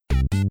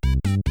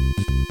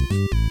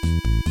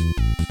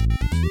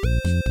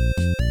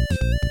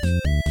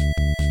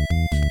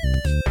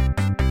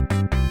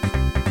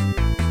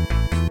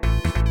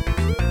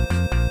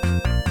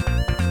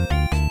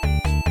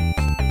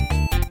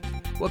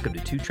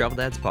Two Travel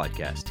Dads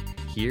podcast.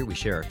 Here we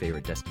share our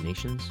favorite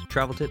destinations,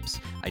 travel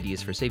tips,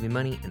 ideas for saving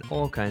money, and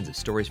all kinds of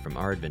stories from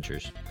our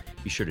adventures.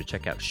 Be sure to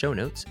check out show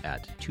notes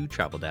at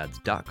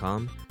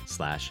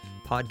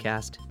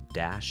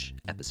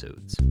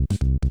twotraveldads.com/podcast-episodes.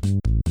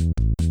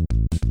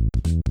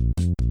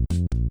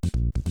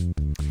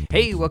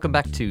 Hey, welcome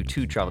back to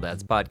Two Travel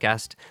Dads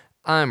podcast.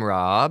 I'm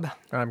Rob.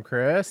 I'm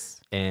Chris.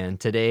 And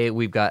today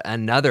we've got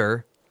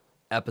another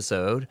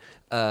episode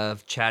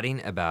of chatting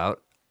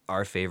about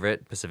our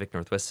favorite Pacific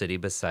Northwest city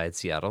besides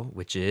Seattle,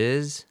 which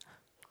is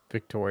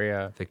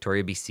Victoria,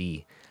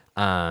 BC.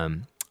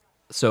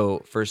 So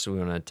first we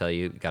want to tell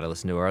you got to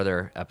listen to our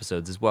other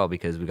episodes as well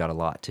because we got a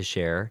lot to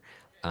share.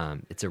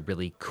 It's a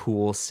really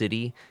cool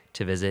city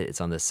to visit.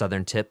 It's on the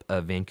southern tip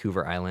of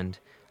Vancouver Island.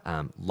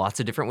 Lots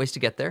of different ways to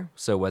get there.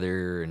 So whether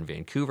you're in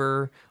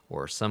Vancouver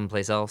or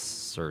someplace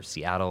else or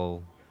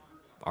Seattle,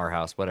 our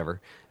house,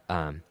 whatever.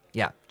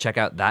 Check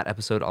out that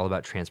episode all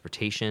about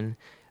transportation.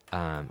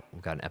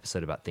 We've got an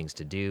episode about things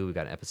to do. We've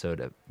got an episode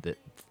of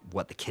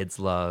what the kids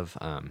love.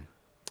 And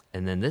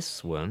then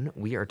this one,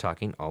 we are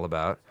talking all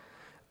about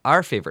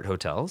our favorite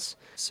hotels.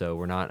 So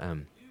we're not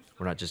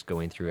just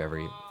going through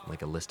a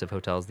list of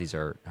hotels. These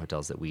are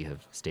hotels that we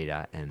have stayed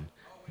at and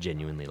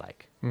genuinely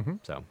like. Mm-hmm.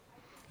 So,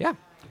 yeah,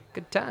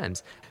 good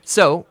times.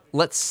 So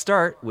let's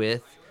start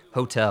with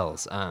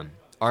hotels.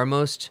 Our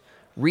most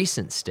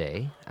recent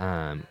stay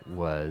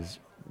was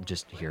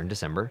just here in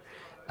December.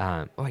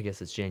 I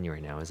guess it's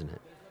January now, isn't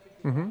it?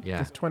 Mm-hmm. Yeah.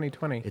 It's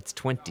 2020. It's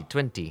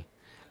 2020.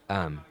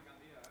 I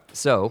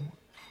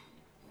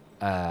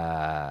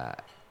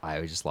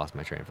just lost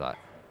my train of thought.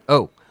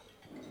 Oh,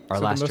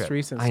 our last the most trip.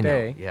 recent I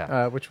stay, know,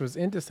 yeah. which was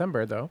in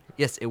December, though.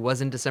 Yes, it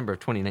was in December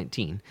of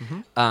 2019.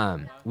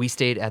 Mm-hmm. We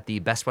stayed at the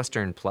Best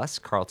Western Plus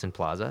Carlton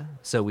Plaza.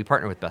 So we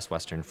partner with Best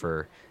Western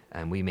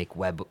we make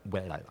webisodes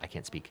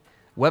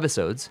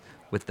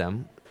with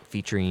them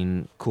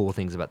featuring cool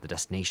things about the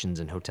destinations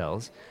and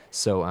hotels.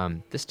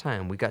 So this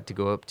time we got to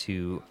go up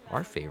to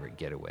our favorite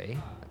getaway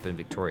up in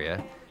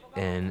Victoria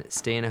and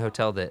stay in a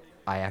hotel that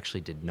I actually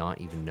did not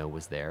even know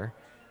was there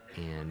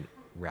and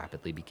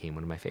rapidly became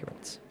one of my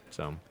favorites.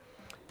 So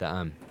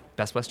the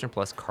Best Western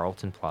Plus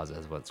Carlton Plaza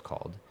is what it's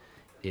called.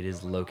 It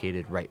is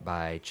located right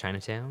by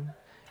Chinatown,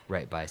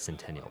 right by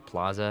Centennial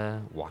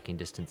Plaza, walking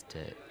distance to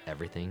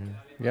everything.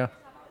 Yeah.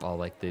 All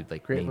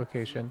great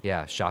location.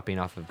 Yeah, shopping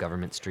off of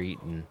Government Street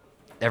and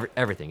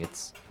everything.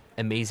 It's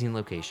amazing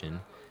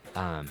location.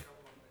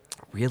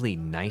 Really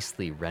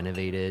nicely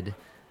renovated.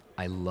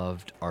 I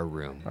loved our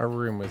room. Our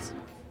room was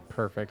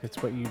perfect.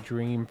 It's what you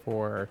dream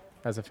for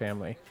as a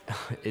family.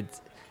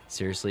 It's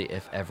seriously,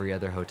 if every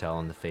other hotel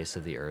on the face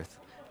of the earth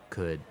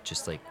could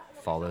just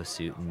follow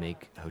suit and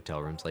make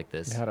hotel rooms like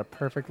this. It had a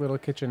perfect little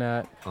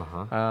kitchenette.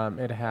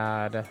 It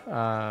had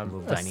a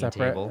little dining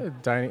separate table. It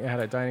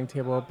had a dining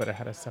table, but it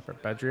had a separate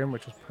bedroom,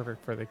 which was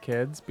perfect for the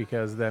kids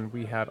because then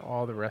we had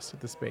all the rest of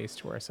the space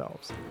to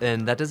ourselves.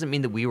 And that doesn't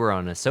mean that we were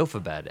on a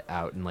sofa bed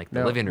out in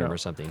the living room or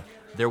something.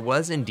 There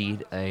was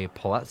indeed a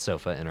pull-out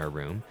sofa in our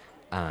room.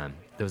 That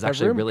was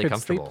actually really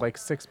comfortable. Sleep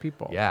 6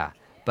 people. Yeah,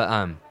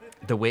 but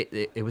the way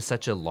it was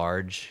such a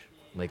large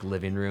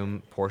living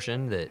room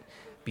portion that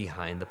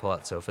behind the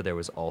pull-out sofa there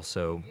was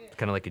also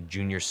kind of a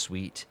junior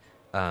suite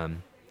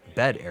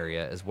bed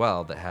area as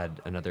well that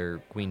had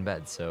another queen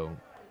bed. So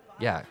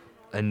yeah,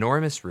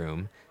 enormous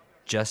room,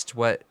 just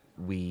what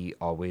we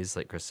always,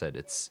 like Chris said,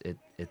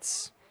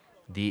 it's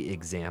the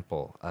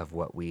example of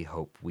what we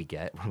hope we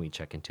get when we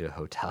check into a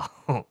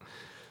hotel.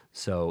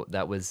 So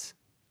that was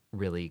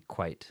really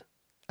quite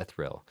a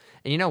thrill.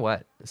 And you know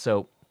what?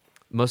 So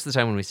most of the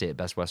time when we stay at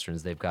Best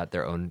Westerns, they've got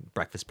their own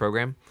breakfast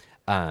program,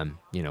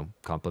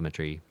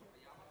 complimentary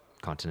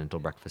continental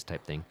breakfast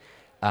type thing.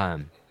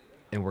 And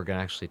we're going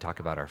to actually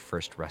talk about our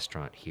first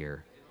restaurant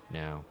here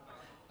now.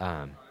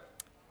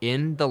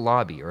 In the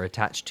lobby or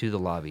attached to the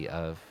lobby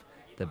of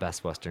the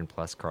Best Western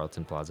Plus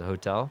Carlton Plaza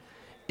Hotel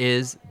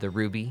is the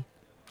Ruby,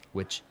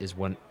 which is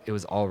it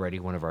was already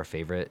one of our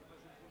favorite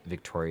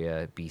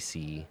Victoria,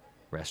 BC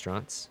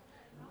restaurants.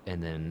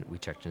 And then we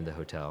checked into the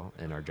hotel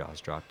and our jaws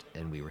dropped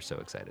and we were so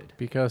excited.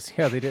 Because,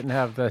 they didn't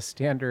have the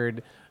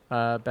standard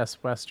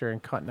Best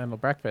Western continental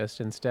breakfast.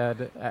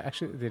 Instead,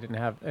 actually, they didn't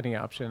have any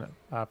option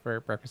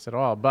for breakfast at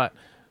all, but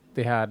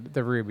they had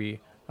the Ruby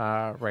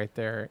right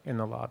there in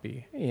the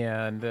lobby.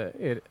 And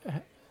it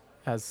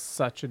has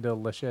such a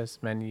delicious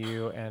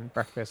menu and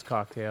breakfast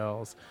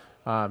cocktails.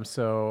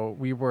 So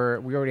we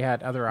already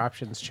had other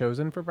options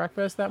chosen for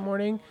breakfast that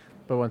morning,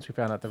 but once we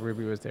found out the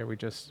Ruby was there, we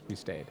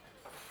stayed.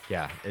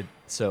 Yeah.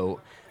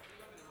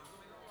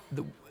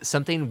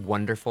 Something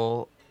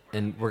wonderful,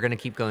 and we're going to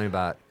keep going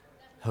about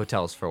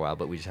hotels for a while,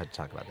 but we just had to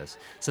talk about this.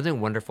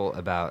 Something wonderful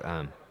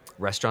about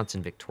restaurants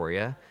in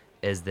Victoria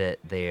is that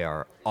they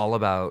are all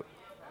about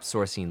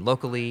sourcing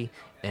locally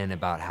and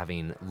about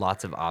having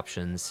lots of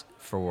options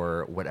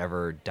for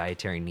whatever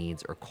dietary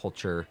needs or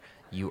culture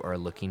you are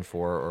looking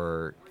for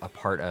or a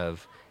part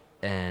of.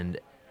 And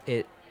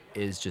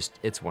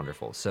it's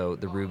wonderful. So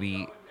the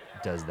Ruby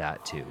does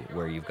that too,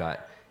 where you've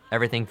got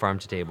everything farm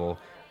to table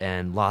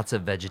and lots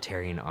of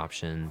vegetarian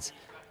options.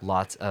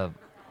 lots of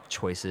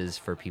choices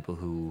for people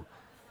who,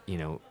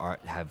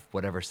 have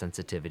whatever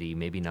sensitivity,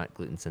 maybe not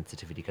gluten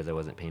sensitivity because I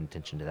wasn't paying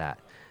attention to that.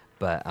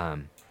 But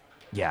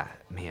yeah,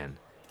 man,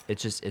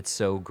 it's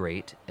so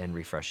great and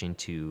refreshing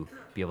to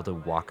be able to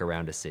walk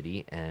around a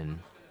city and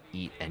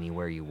eat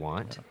anywhere you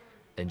want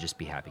and just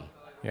be happy.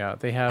 Yeah,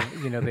 they have,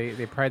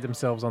 they pride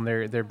themselves on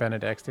their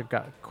Benedicts. They've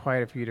got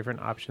quite a few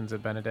different options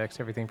of Benedicts,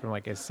 everything from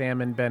like a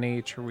salmon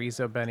Benny,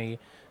 chorizo Benny,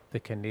 the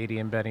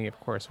Canadian Benny, of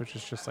course, which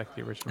is just like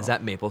the original. Is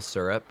that maple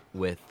syrup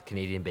with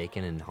Canadian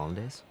bacon and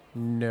hollandaise?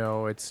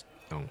 No, it's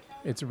Oh,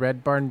 it's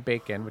Red Barn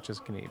bacon, which is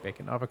Canadian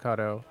bacon,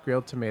 avocado,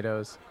 grilled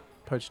tomatoes,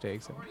 poached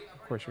eggs, and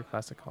of course your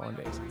classic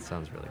hollandaise. it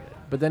sounds really good.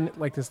 But then,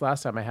 like this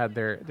last time, I had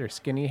their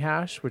skinny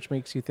hash, which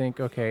makes you think,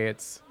 okay,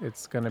 it's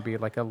gonna be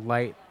like a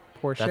light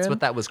portion. That's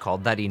what that was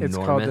called. That enormous.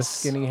 It's called the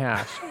skinny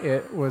hash.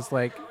 It was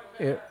like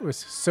it was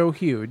so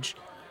huge,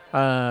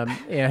 but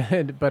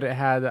it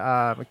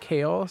had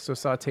kale, so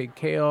sautéed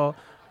kale,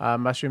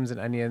 mushrooms and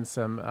onions,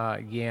 some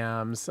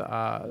yams,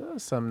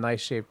 some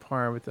nice shaved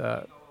parm with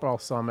a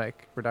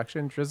balsamic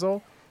reduction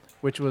drizzle,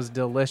 which was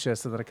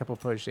delicious, and then a couple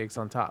poached eggs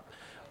on top.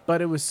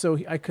 But it was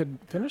I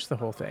couldn't finish the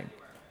whole thing.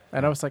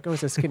 And I was like, oh,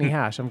 it's a skinny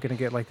hash. I'm going to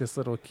get like this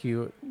little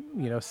cute,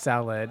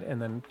 salad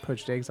and then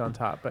poached eggs on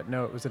top. But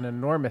no, it was an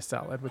enormous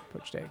salad with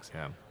poached eggs.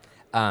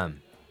 Yeah.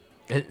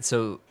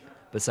 So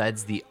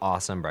besides the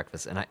awesome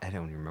breakfast, and I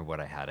don't even remember what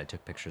I had. I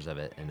took pictures of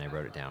it and I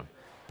wrote it down,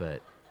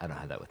 but I don't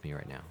have that with me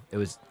right now.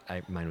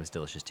 Mine was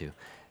delicious too.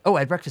 Oh,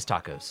 I had breakfast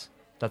tacos.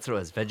 That's what it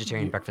was.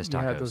 Vegetarian breakfast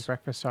tacos. Yeah, those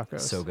breakfast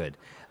tacos. So good.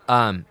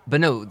 But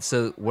no,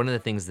 so one of the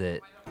things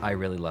that I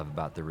really love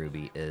about the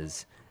Ruby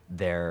is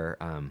their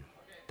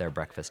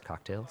breakfast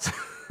cocktails.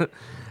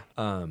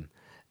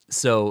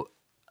 So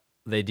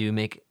they do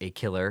make a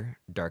killer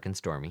dark and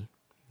stormy.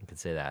 You could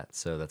say that.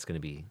 So that's going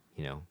to be,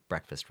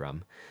 breakfast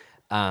rum.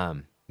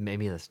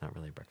 Maybe that's not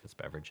really a breakfast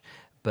beverage,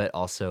 but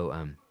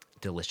also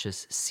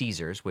delicious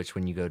Caesars, which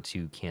when you go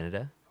to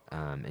Canada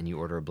and you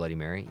order a Bloody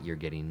Mary, you're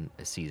getting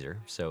a Caesar.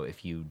 So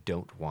if you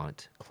don't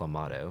want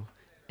Clamato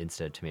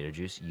instead of tomato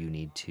juice, you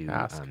need to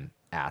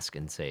ask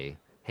and say,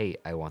 hey,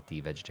 I want the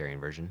vegetarian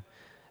version.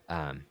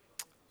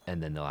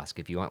 And then they'll ask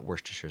if you want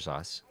Worcestershire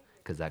sauce,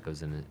 because that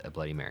goes in a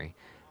Bloody Mary,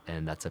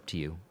 and that's up to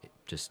you.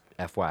 Just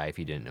FYI, if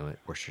you didn't know it,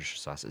 Worcestershire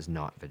sauce is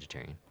not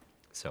vegetarian.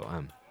 So,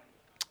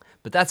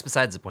 but that's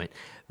besides the point.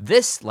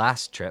 This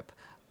last trip,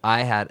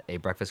 I had a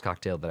breakfast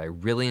cocktail that I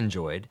really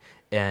enjoyed,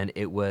 and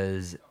it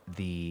was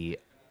the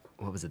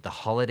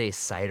holiday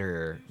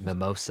cider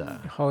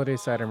mimosa. Holiday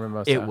cider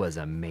mimosa. It was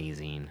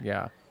amazing.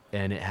 Yeah.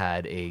 And it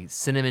had a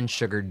cinnamon,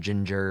 sugar,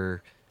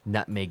 ginger,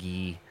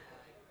 nutmeggy,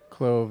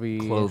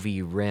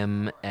 clovey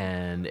rim,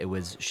 and it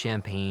was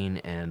champagne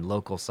and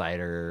local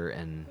cider,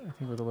 and I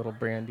think with a little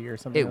brandy or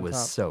something. it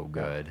was so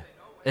good.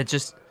 Yeah. It's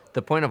just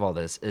the point of all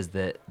this is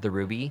that the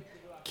Ruby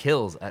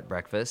kills at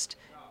breakfast,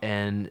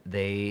 and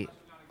they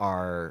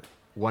are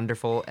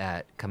wonderful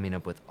at coming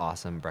up with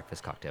awesome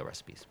breakfast cocktail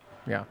recipes.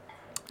 Yeah,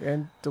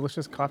 and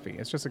delicious coffee.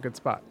 It's just a good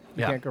spot.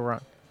 You can't go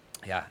wrong.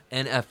 Yeah,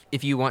 and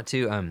if you want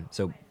to,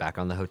 so back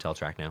on the hotel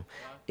track now,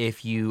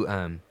 if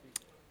you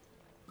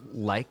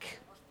like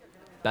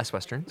Best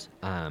Westerns,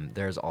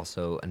 there's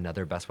also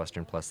another Best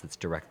Western Plus that's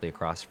directly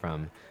across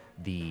from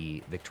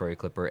the Victoria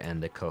Clipper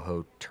and the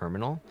Coho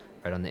Terminal,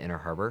 right on the Inner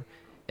Harbor,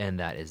 and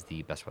that is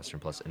the Best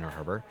Western Plus Inner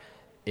Harbor.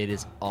 It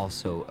is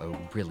also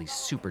a really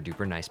super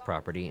duper nice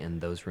property,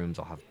 and those rooms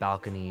all have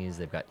balconies.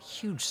 They've got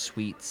huge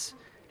suites.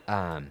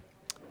 I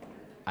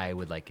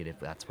would like it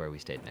if that's where we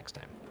stayed next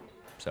time.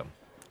 So,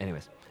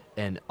 anyways,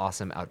 an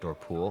awesome outdoor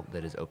pool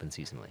that is open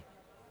seasonally,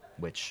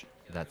 which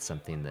that's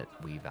something that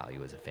we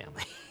value as a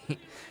family,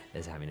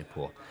 is having a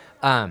pool.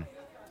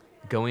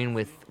 Going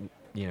with,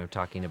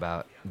 talking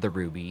about the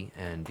Ruby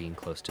and being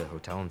close to a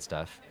hotel and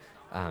stuff,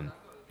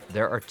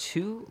 there are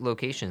 2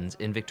 locations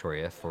in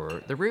Victoria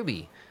for the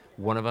Ruby.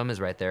 One of them is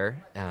right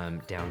there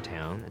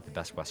downtown at the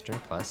Best Western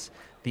Plus.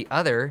 The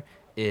other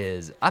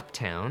is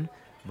uptown,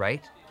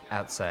 right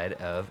outside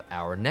of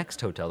our next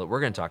hotel that we're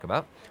going to talk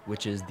about,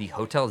 which is the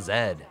Hotel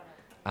Zed.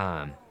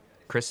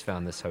 Chris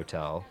found this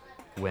hotel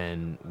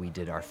when we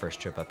did our first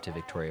trip up to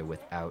Victoria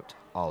without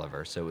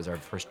Oliver. So it was our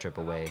first trip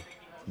away,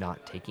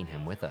 not taking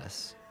him with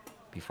us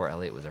before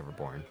Elliot was ever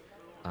born.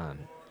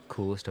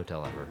 Coolest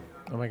hotel ever.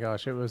 Oh my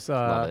gosh, it was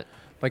Love it.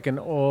 like an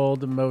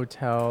old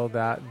motel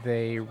that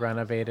they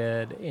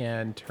renovated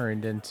and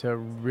turned into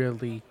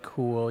really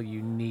cool,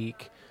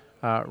 unique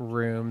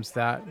rooms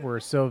that were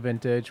so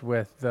vintage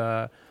with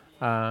the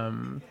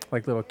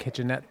like little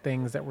kitchenette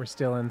things that were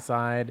still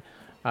inside.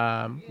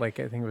 Like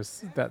I think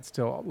that's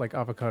still like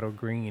avocado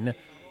green,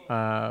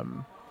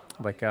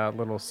 like a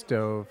little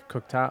stove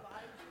cooktop.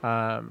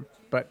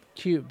 But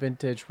cute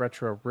vintage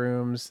retro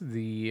rooms.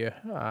 The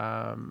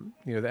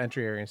the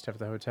entry area and stuff of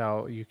the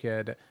hotel, you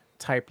could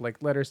type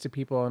like letters to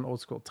people on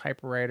old school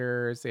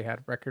typewriters. They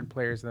had record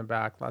players in the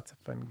back, lots of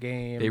fun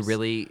games.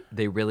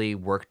 They really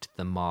worked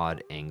the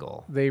mod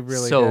angle. They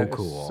really so did.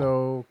 cool.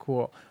 So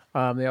cool.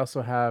 They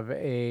also have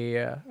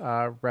a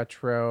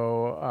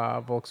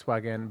retro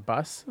Volkswagen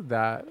bus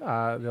that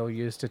they'll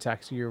use to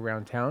taxi you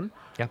around town.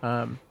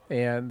 Yeah.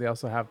 And they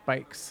also have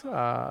bikes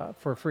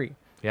for free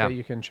Yeah. that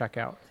you can check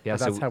out. Yeah, But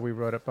that's so- how we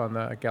rode up on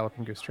the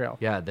Galloping Goose Trail.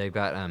 Yeah, they've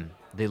got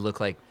they look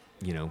like,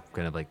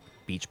 kind of like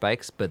beach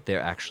bikes, but they're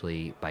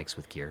actually bikes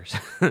with gears.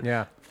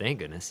 Yeah. Thank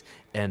goodness.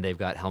 And they've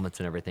got helmets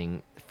and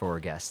everything for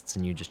guests,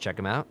 and you just check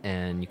them out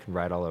and you can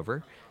ride all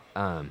over.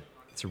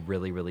 It's a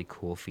really, really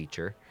cool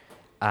feature.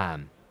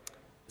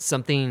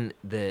 Something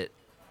that,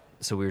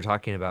 so we were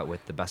talking about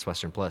with the Best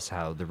Western Plus,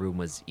 how the room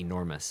was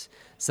enormous.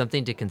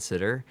 Something to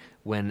consider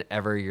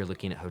whenever you're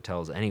looking at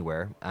hotels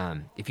anywhere.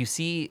 If you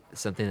see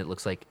something that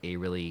looks like a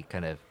really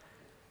kind of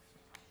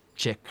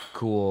chic,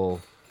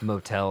 cool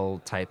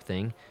motel type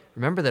thing,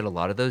 remember that a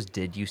lot of those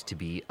did used to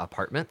be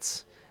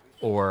apartments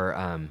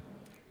or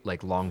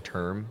like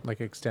long-term Like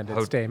extended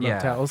hot- stay yeah,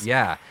 motels.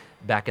 Yeah,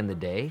 back in the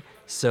day.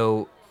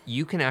 So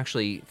you can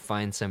actually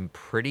find some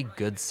pretty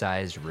good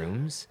sized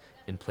rooms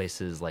in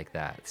places like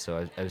that.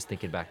 So I was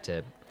thinking back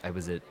to, I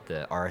was at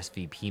the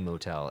RSVP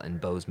Motel in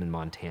Bozeman,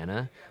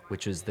 Montana,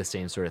 which was the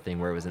same sort of thing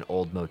where it was an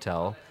old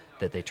motel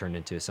that they turned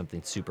into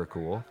something super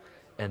cool.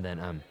 And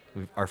then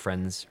our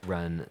friends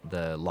run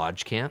the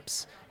lodge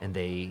camps, and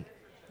they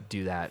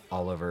do that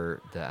all over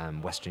the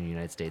Western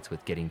United States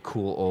with getting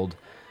cool old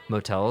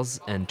motels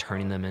and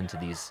turning them into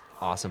these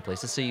awesome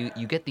places. So you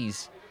get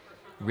these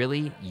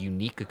really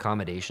unique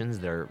accommodations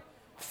that are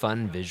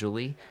fun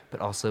visually, but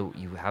also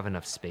you have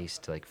enough space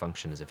to like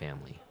function as a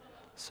family.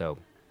 So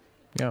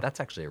Yeah. that's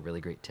actually a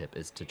really great tip,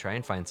 is to try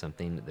and find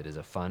something that is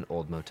a fun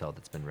old motel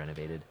that's been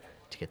renovated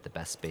to get the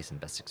best space and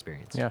best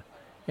experience. Yeah.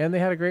 And they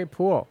had a great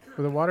pool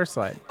with a water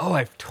slide. Oh,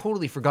 I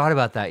totally forgot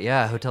about that.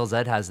 Yeah, Hotel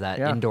Zed has that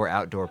Yeah.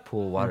 indoor-outdoor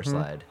pool water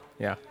slide.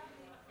 Yeah.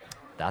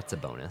 That's a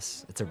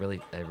bonus.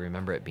 I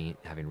remember it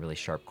having really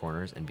sharp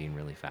corners and being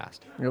really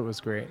fast. It was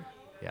great.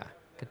 Yeah,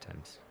 good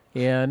times.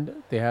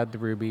 And they had the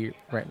Ruby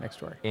right next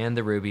door. And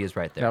the Ruby is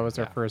right there. That was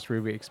our Yeah. first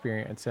Ruby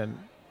experience. And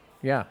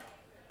yeah,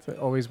 so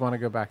always want to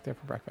go back there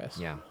for breakfast.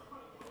 Yeah.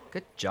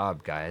 Good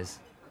job, guys.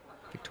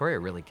 Victoria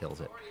really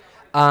kills it.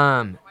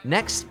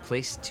 Next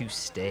place to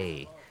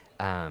stay.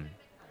 I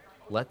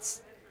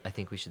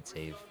think we should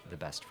save the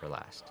best for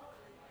last.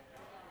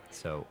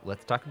 So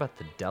let's talk about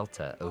the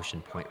Delta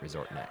Ocean Point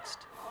Resort next.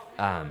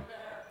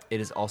 It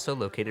is also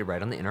located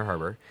right on the Inner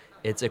Harbor.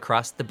 It's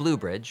across the Blue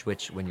Bridge,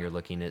 which when you're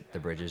looking at the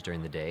bridges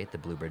during the day, the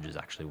Blue Bridge is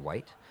actually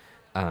white.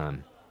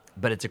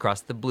 But it's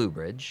across the Blue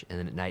Bridge, and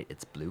then at night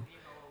it's blue.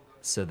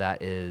 So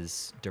that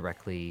is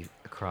directly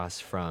across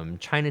from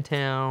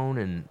Chinatown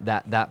and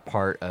that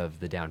part of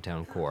the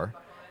downtown core.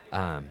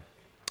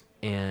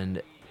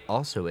 And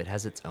also it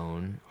has its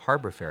own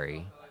harbor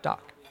ferry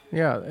dock.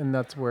 Yeah, and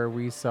that's where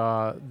we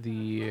saw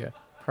the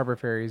harbor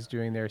ferries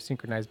doing their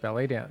synchronized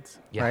ballet dance.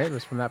 Yeah. Right? It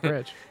was from that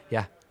bridge.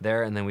 Yeah,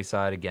 there, and then we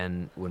saw it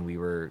again when we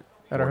were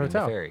At our boarding the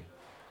hotel. ferry.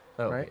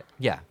 Oh, Right?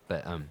 Yeah,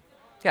 but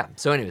yeah.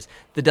 So, anyways,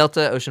 the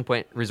Delta Ocean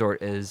Point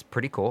Resort is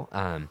pretty cool.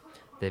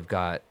 They've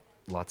got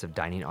lots of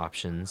dining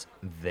options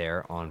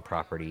there on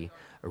property.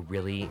 A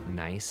really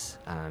nice.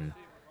 It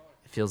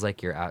feels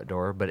like you're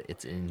outdoor, but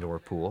it's an indoor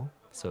pool,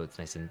 so it's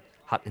nice and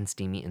hot and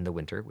steamy in the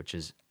winter, which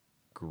is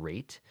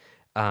great.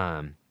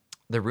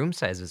 The room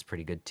size was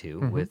pretty good too,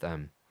 with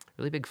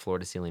really big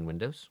floor-to-ceiling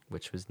windows,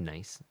 which was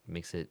nice.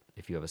 Makes it,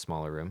 if you have a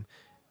smaller room,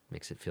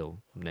 makes it feel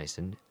nice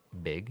and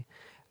big.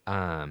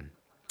 I'm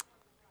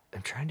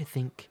trying to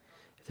think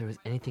if there was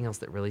anything else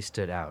that really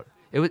stood out.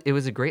 It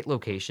was a great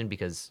location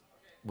because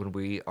when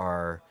we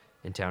are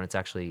in town, it's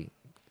actually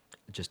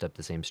just up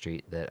the same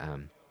street that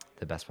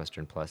the Best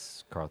Western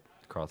Plus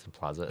Carlton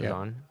Plaza is Yeah.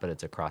 on, but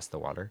it's across the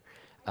water.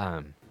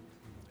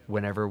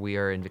 Whenever we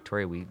are in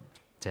Victoria, we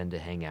tend to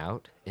hang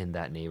out in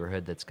that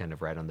neighborhood that's kind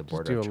of right on the Just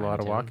border do of a lot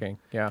of Chinatown. walking.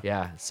 Yeah.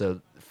 Yeah,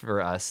 so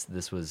for us,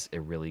 this was a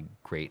really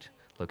great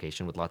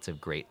location with lots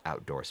of great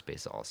outdoor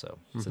space also.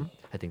 So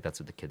I think that's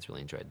what the kids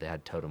really enjoyed. They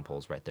had totem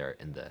poles right there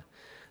in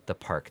the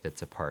park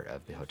that's a part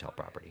of the hotel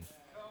property.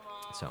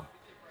 So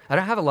I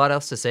don't have a lot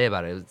else to say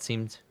about it. It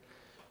seemed,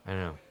 I don't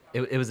know.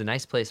 It was a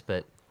nice place,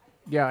 but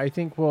Yeah, I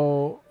think,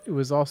 well, it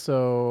was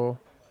also,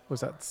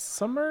 was that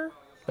summer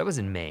that was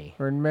in May.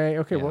 or in May?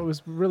 Okay, Yeah. well, it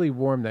was really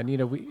warm then. You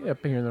know, we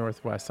up here in the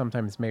Northwest,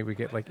 sometimes May we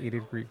get like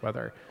 80-degree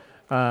weather.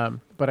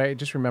 But I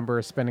just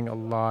remember spending a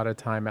lot of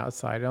time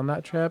outside on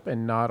that trip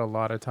and not a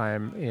lot of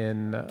time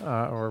in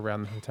or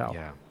around the hotel.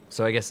 Yeah.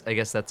 So I guess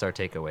that's our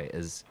takeaway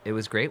is it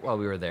was great while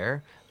we were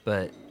there,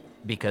 but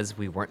because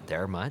we weren't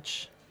there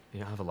much, we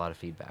don't have a lot of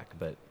feedback,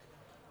 but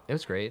it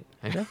was great.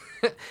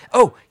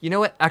 Oh, you know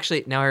what?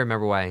 Actually, now I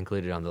remember why I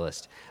included it on the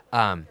list.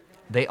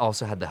 They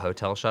also had the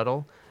hotel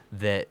shuttle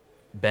that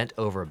bent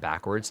over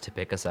backwards to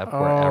pick us up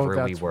Oh, wherever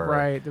that's we were.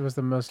 right. It was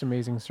the most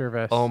amazing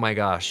service. Oh my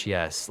gosh,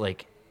 yes.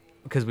 Like,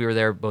 because we were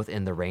there both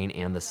in the rain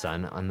and the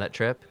sun on that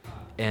trip.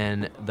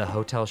 And the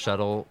hotel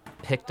shuttle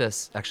picked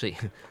us, actually,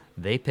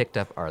 they picked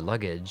up our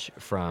luggage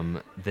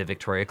from the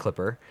Victoria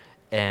Clipper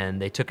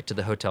and they took it to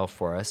the hotel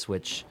for us,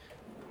 which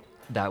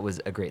that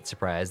was a great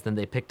surprise. Then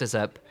they picked us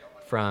up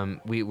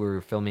we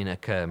were filming a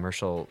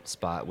commercial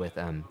spot with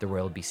the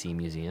Royal BC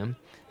Museum.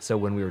 So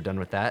when we were done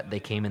with that, they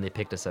came and they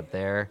picked us up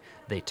there.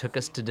 They took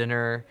us to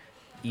dinner,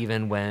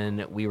 even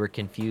when we were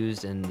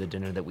confused and the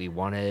dinner that we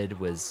wanted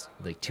was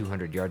like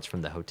 200 yards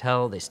from the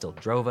hotel. They still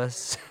drove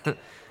us.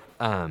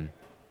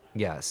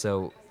 Yeah,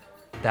 so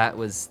that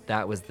was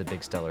the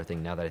big stellar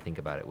thing. Now that I think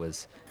about it,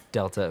 was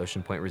Delta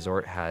Ocean Point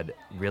Resort had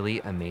really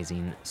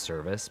amazing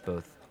service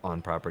both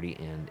on property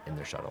and in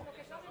their shuttle.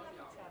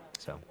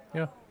 So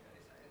Yeah.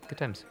 good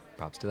times.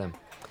 Props to them.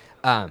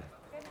 And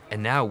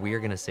now we are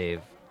going to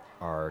save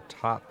our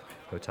top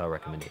hotel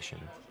recommendation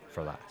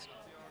for last.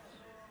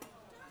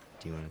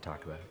 Do you want to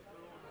talk about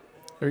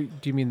it? Or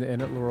do you mean the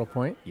Inn at Laurel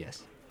Point?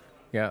 Yes.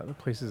 Yeah, the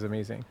place is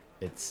amazing.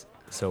 It's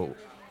so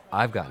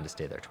I've gotten to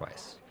stay there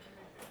twice,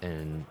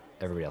 and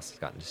everybody else has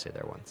gotten to stay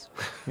there once.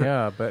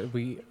 Yeah, but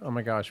oh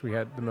my gosh, we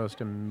had the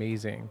most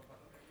amazing.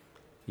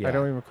 Yeah. I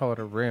don't even call it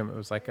a room. It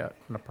was like an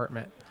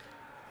apartment.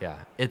 Yeah,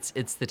 it's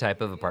the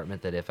type of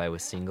apartment that if I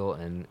was single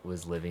and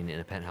was living in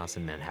a penthouse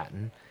in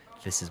Manhattan,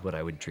 this is what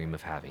I would dream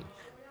of having.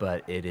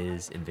 But it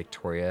is in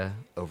Victoria,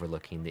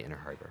 overlooking the Inner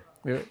Harbor.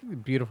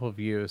 Beautiful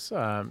views.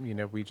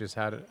 We just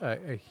had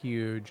a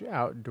huge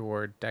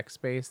outdoor deck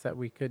space that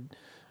we could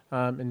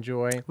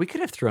enjoy. We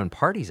could have thrown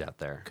parties out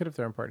there. Could have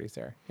thrown parties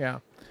there. Yeah.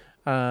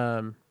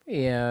 But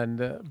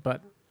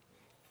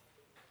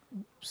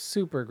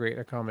super great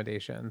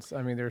accommodations.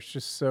 I mean, there's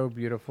just so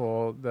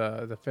beautiful.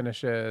 The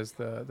finishes,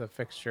 the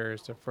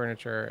fixtures, the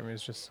furniture. I mean,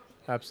 it's just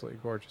absolutely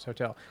gorgeous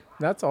hotel.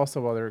 That's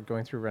also while they're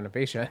going through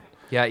renovation.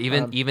 Yeah,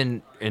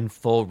 even in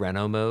full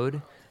reno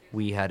mode,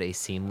 we had a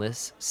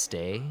seamless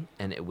stay,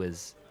 and it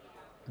was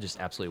just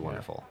absolutely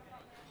wonderful.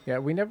 Yeah,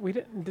 we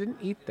didn't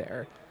eat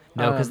there.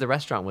 No, because the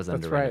restaurant was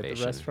under That's right.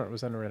 renovation. The restaurant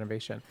was under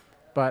renovation,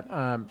 but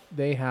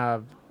they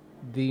have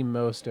the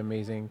most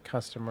amazing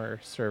customer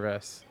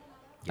service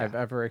I've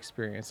ever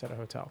experienced at a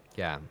hotel.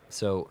 Yeah.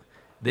 So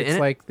It's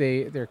like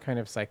they're kind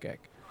of psychic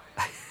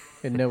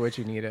and know what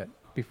you need it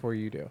before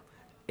you do.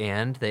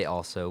 And they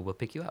also will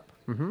pick you up.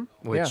 Mm-hmm.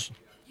 Which,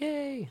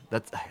 yay!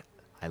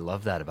 I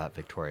love that about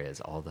Victoria, is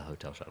all the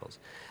hotel shuttles.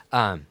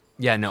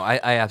 Yeah, no,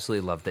 I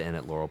absolutely love the Inn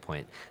at Laurel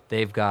Point.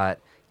 They've got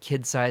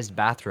kid-sized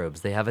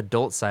bathrobes. They have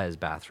adult-sized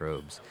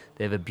bathrobes.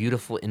 They have a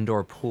beautiful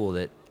indoor pool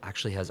that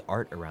actually has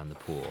art around the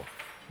pool.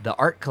 The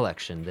art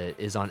collection that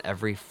is on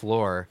every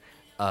floor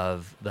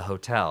of the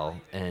hotel,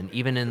 and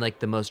even in like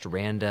the most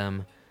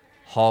random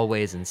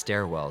hallways and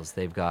stairwells,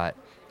 they've got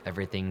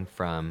everything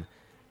from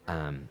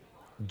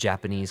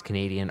Japanese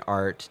Canadian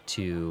art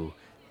to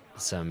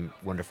some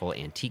wonderful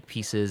antique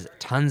pieces,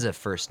 tons of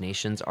First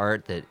Nations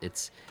art that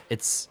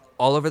it's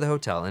all over the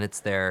hotel, and it's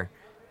there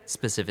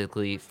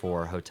specifically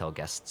for hotel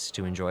guests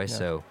to enjoy.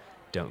 So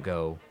don't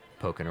go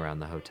poking around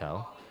the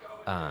hotel.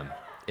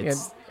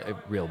 It's a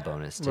real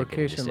bonus to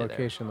get to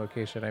stay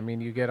location. I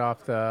mean, you get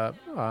off the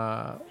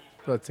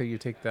let's say you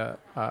take the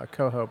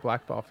Coho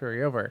Blackball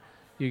ferry over,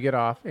 you get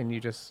off and you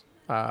just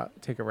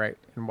take a right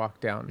and walk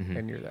down,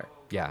 and you're there.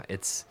 Yeah,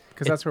 because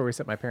that's where we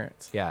sent my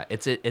parents. Yeah,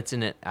 it's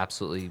in an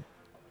absolutely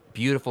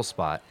beautiful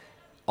spot.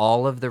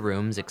 All of the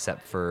rooms,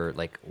 except for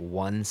like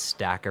one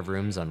stack of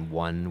rooms on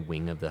one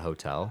wing of the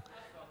hotel,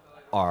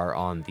 are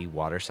on the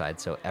water side,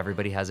 so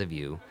everybody has a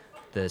view.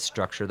 The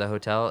structure of the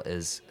hotel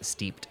is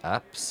steeped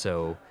up,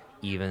 so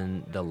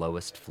even the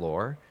lowest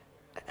floor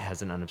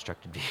has an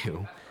unobstructed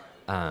view.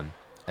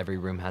 Every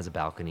room has a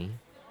balcony.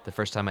 The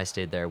first time I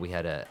stayed there,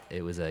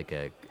 it was like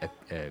a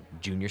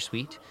junior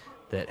suite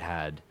that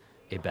had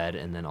a bed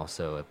and then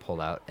also a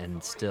pull-out,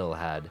 and still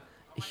had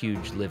a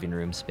huge living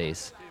room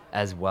space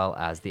as well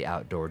as the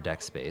outdoor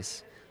deck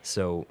space.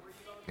 So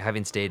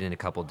having stayed in a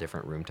couple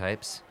different room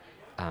types,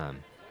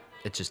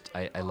 it's just,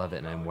 I love it,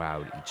 and I'm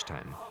wowed each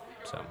time.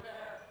 So,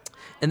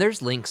 and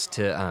there's links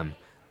to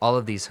all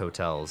of these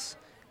hotels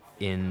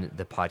in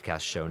the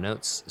podcast show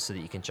notes so that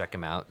you can check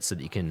them out, so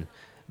that you can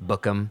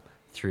book them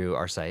through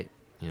our site.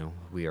 You know,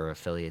 we are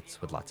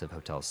affiliates with lots of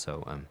hotels,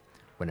 so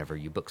whenever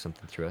you book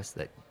something through us,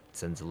 that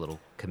sends a little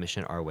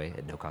commission our way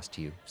at no cost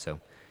to you. So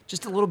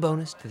just a little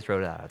bonus to throw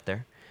that out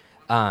there.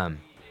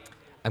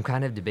 I'm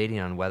kind of debating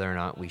on whether or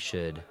not we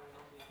should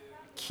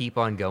keep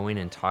on going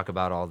and talk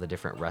about all the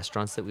different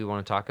restaurants that we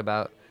want to talk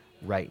about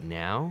right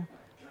now,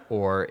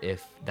 or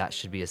if that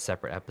should be a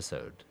separate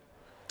episode.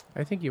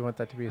 I think you want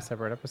that to be a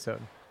separate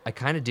episode. I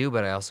kind of do,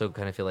 but I also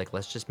kind of feel like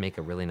let's just make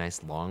a really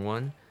nice long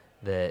one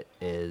that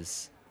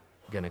is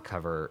going to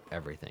cover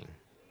everything.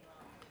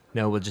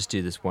 No, we'll just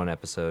do this one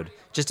episode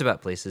just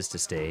about places to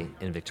stay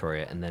in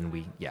Victoria, and then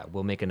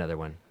we'll make another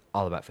one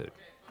all about food.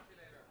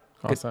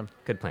 Awesome.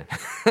 Good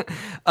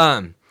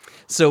plan.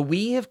 So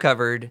we have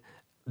covered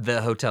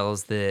the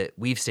hotels that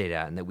we've stayed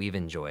at and that we've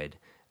enjoyed.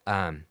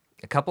 A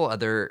couple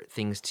other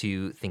things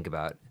to think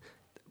about.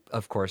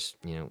 Of course,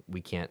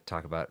 we can't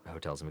talk about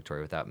hotels in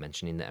Victoria without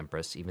mentioning the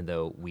Empress, even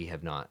though we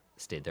have not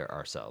stayed there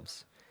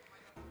ourselves.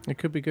 It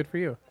could be good for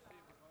you.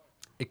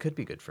 It could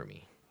be good for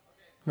me.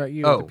 Not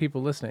you, the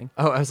people listening.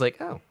 Oh, I was like,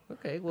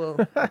 okay, well,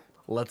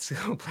 let's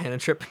go plan a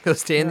trip and go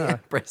stay in the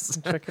Empress.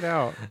 Check it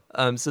out.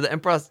 So the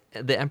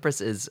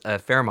Empress is a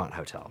Fairmont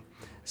hotel.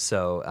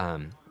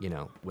 So,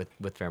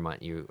 with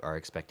Fairmont, you are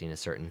expecting a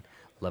certain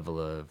level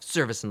of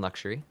service and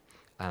luxury.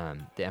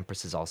 The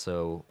Empress is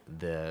also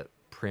the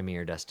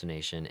premier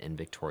destination in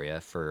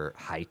Victoria for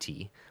high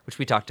tea, which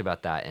we talked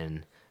about that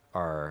in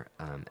our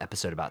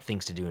episode about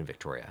things to do in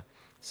Victoria.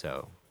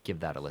 So give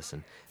that a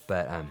listen.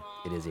 But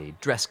it is a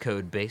dress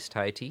code based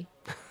high tea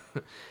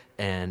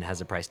and has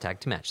a price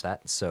tag to match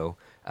that. So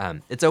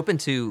it's open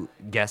to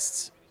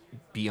guests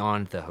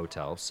beyond the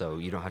hotel, so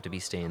you don't have to be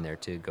staying there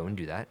to go and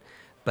do that.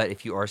 But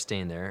if you are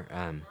staying there,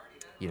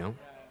 you know,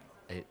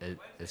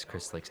 as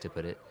Chris likes to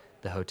put it,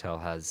 the hotel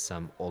has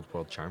some old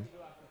world charm.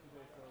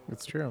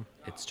 It's true.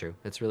 It's true.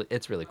 It's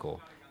really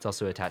cool. It's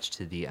also attached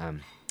to the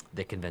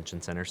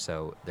convention center,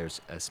 so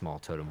there's a small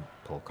totem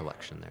pole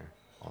collection there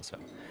also.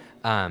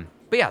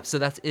 But yeah, so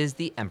that is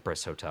the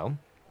Empress Hotel.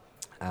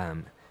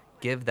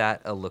 Give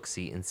that a look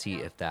see and see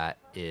if that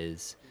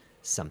is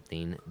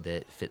something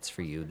that fits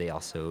for you. They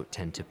also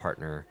tend to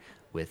partner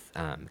with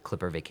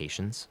Clipper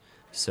Vacations,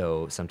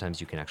 so sometimes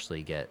you can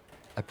actually get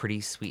a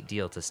pretty sweet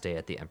deal to stay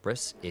at the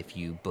Empress if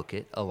you book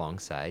it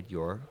alongside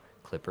your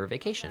Clipper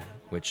vacation,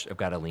 which I've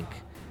got a link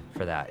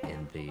for that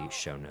in the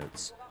show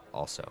notes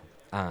also.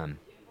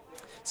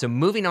 So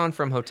moving on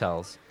from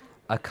hotels,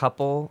 a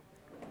couple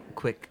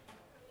quick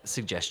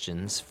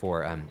suggestions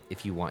for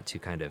if you want to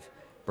kind of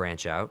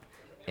branch out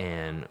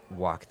and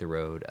walk the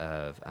road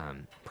of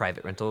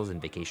private rentals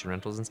and vacation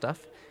rentals and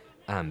stuff.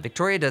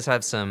 Victoria does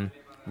have some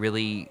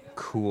really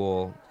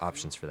cool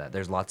options for that.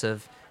 There's lots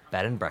of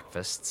bed and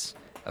breakfasts,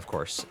 of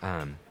course,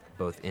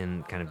 both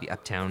in kind of the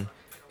uptown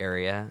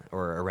area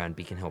or around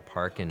Beacon Hill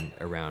Park and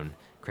around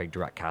Craig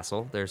Durrott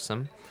Castle. There's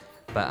some,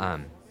 but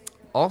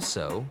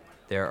also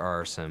there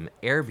are some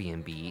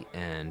Airbnb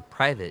and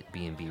private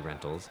B&B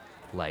rentals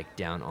like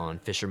down on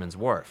Fisherman's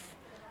Wharf.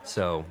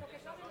 So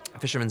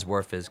Fisherman's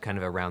Wharf is kind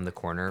of around the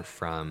corner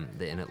from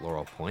the Inn at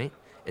Laurel Point.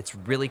 It's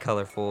really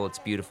colorful. It's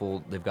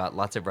beautiful. They've got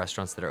lots of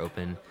restaurants that are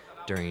open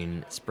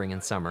during spring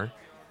and summer,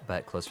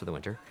 but closed for the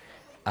winter.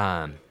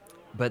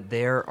 But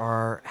there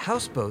are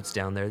houseboats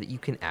down there that you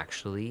can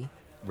actually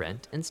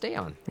rent and stay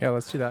on. Yeah,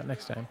 let's do that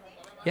next time.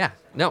 Yeah.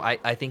 No,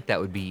 I think that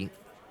would be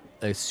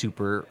a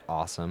super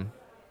awesome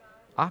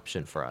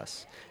option for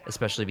us,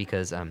 especially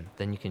because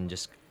then you can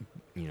just,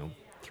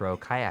 throw a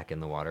kayak in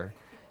the water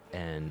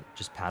and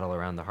just paddle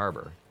around the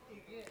harbor.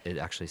 It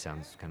actually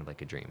sounds kind of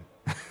like a dream.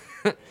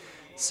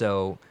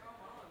 So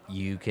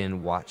you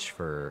can watch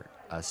for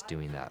us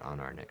doing that on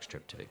our next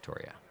trip to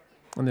Victoria.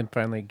 And then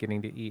finally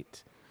getting to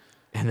eat.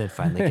 And then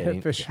finally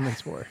getting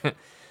Fisherman's Wharf.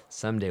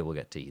 Someday we'll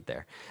get to eat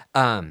there.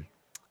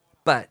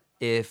 But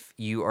if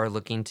you are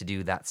looking to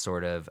do that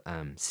sort of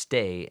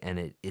stay and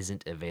it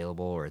isn't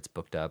available or it's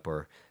booked up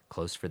or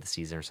closed for the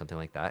season or something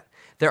like that,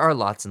 there are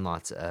lots and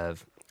lots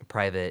of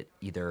private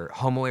either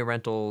HomeAway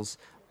rentals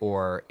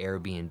or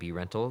Airbnb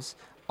rentals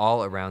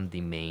all around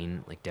the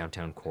main like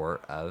downtown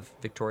core of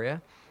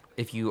Victoria.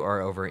 If you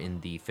are over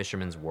in the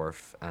Fisherman's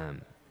Wharf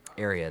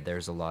area,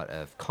 there's a lot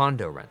of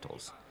condo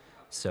rentals.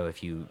 So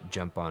if you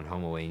jump on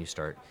HomeAway and you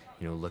start,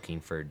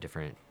 looking for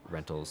different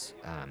rentals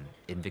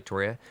in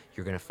Victoria,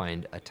 you're going to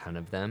find a ton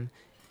of them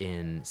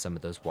in some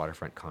of those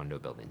waterfront condo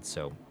buildings.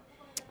 So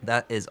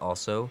that is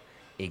also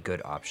a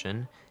good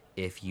option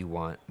if you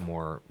want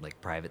more like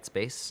private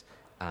space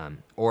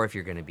or if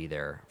you're going to be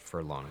there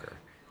for longer.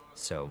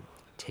 So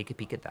take a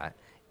peek at that.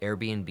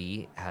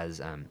 Airbnb has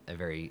a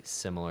very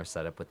similar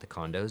setup with the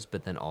condos,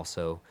 but then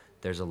also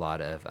there's a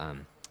lot of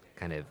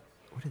kind of,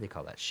 what do they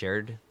call that?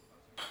 Shared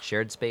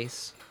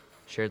space,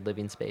 shared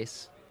living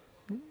space.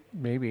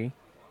 Maybe.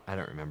 I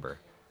don't remember,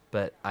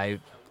 but I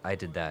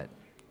did that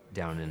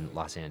down in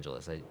Los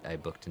Angeles. I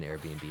booked an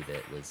Airbnb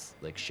that was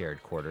like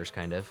shared quarters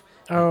kind of.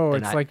 Oh,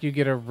 And it's like you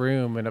get a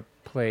room in a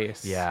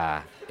place.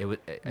 yeah, it was.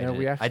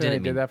 We actually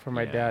did that for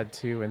my dad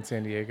too in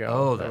San Diego.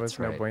 Oh, that that's was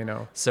no right.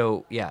 bueno.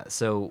 So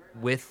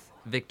with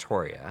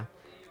Victoria,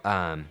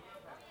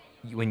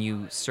 when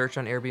you search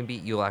on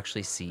Airbnb, you'll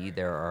actually see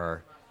there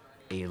are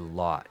a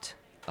lot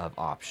of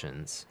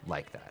options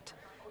like that.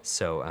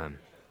 So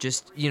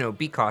just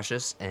be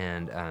cautious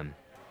and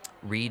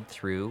read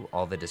through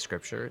all the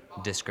descriptions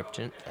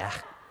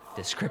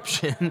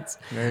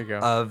There you go.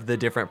 of the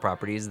different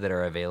properties that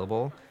are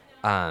available,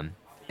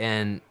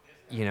 and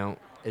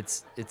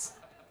it's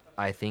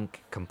I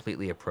think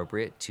completely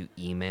appropriate to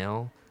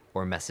email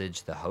or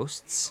message the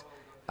hosts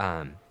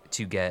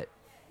to get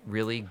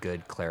really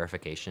good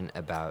clarification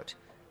about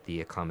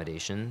the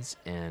accommodations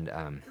and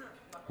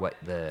what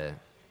the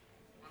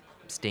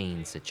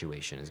staying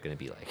situation is going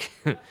to be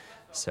like.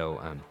 So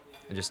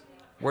just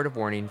word of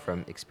warning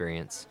from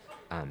experience,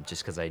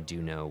 just because I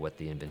do know what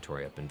the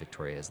inventory up in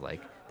Victoria is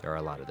like. There are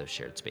a lot of those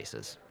shared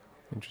spaces.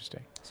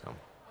 Interesting. So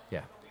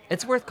yeah,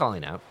 it's worth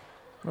calling out.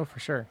 Oh, for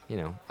sure.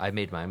 I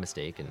made my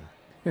mistake and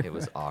it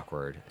was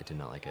awkward. I did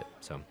not like it.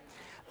 So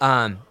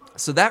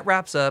that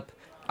wraps up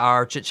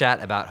our chit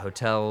chat about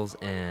hotels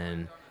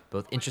and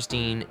both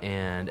interesting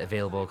and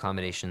available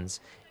accommodations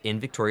in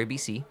Victoria,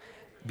 BC.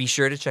 Be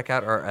sure to check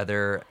out our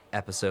other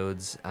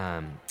episodes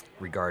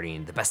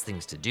regarding the best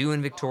things to do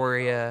in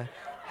Victoria,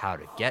 how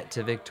to get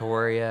to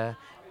Victoria,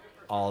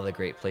 all the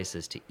great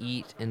places to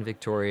eat in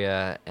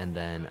Victoria, and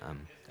then,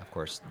 of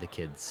course, the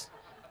kids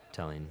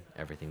telling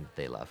everything that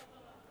they love.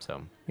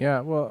 So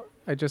Yeah, well,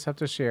 I just have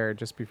to share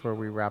just before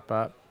we wrap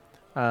up,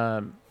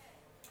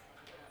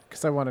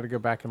 because I wanted to go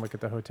back and look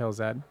at the Hotel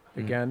Zed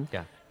again.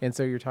 yeah. And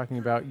so you're talking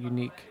about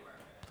unique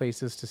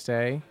places to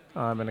stay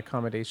and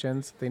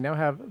accommodations. They now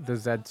have the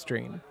Zed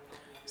Stream.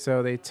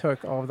 So they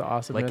took all of the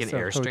awesomeness an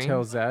of Airstream?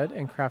 Hotel Zed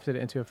and crafted it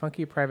into a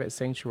funky private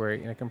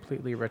sanctuary in a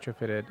completely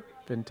retrofitted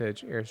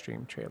vintage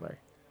Airstream trailer.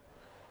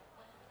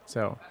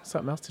 So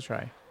something else to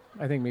try.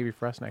 I think maybe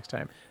for us next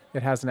time.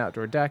 It has an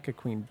outdoor deck, a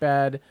queen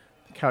bed,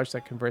 a couch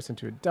that converts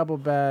into a double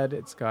bed.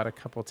 It's got a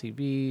couple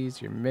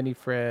TVs, your mini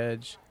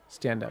fridge,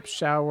 stand-up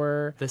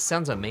shower. This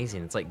sounds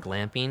amazing. It's like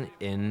glamping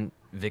in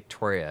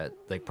Victoria,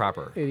 like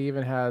proper. It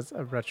even has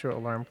a retro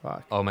alarm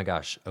clock. Oh my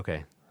gosh.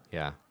 Okay.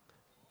 Yeah.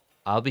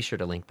 I'll be sure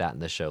to link that in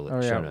the show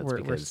Oh yeah, notes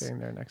we're because staying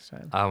there next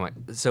time. oh my.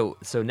 So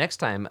next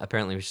time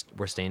apparently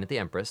we're staying at the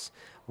Empress.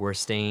 We're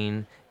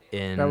staying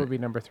in. That would be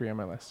number 3 on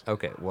my list.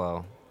 Okay.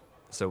 Well.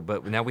 So,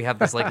 but now we have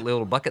this like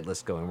little bucket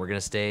list going. We're gonna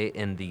stay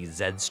in the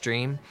Zed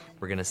Stream.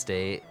 We're gonna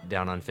stay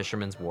down on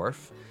Fisherman's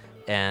Wharf,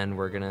 and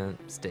we're gonna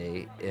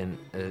stay in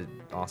an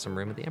awesome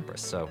room at the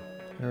Empress. So,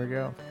 There we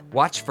go.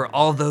 watch for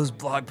all those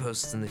blog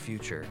posts in the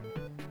future.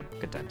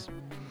 Good times.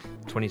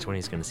 2020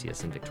 is gonna see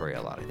us in Victoria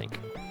a lot, I think.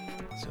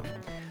 So,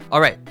 all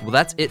right. Well,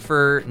 that's it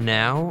for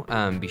now.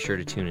 Be sure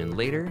to tune in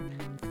later.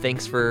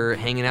 Thanks for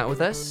hanging out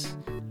with us,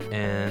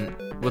 and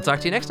we'll talk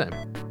to you next time.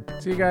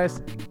 See you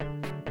guys.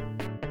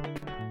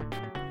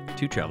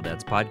 Two Travel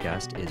Dads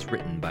podcast is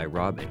written by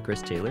Rob and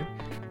Chris Taylor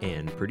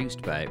and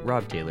produced by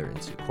Rob Taylor in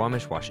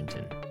Suquamish,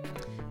 Washington.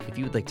 If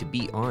you would like to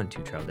be on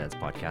Two Travel Dads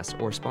podcast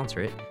or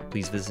sponsor it,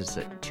 please visit us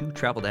at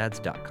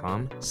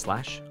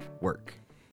twotraveldads.com/work.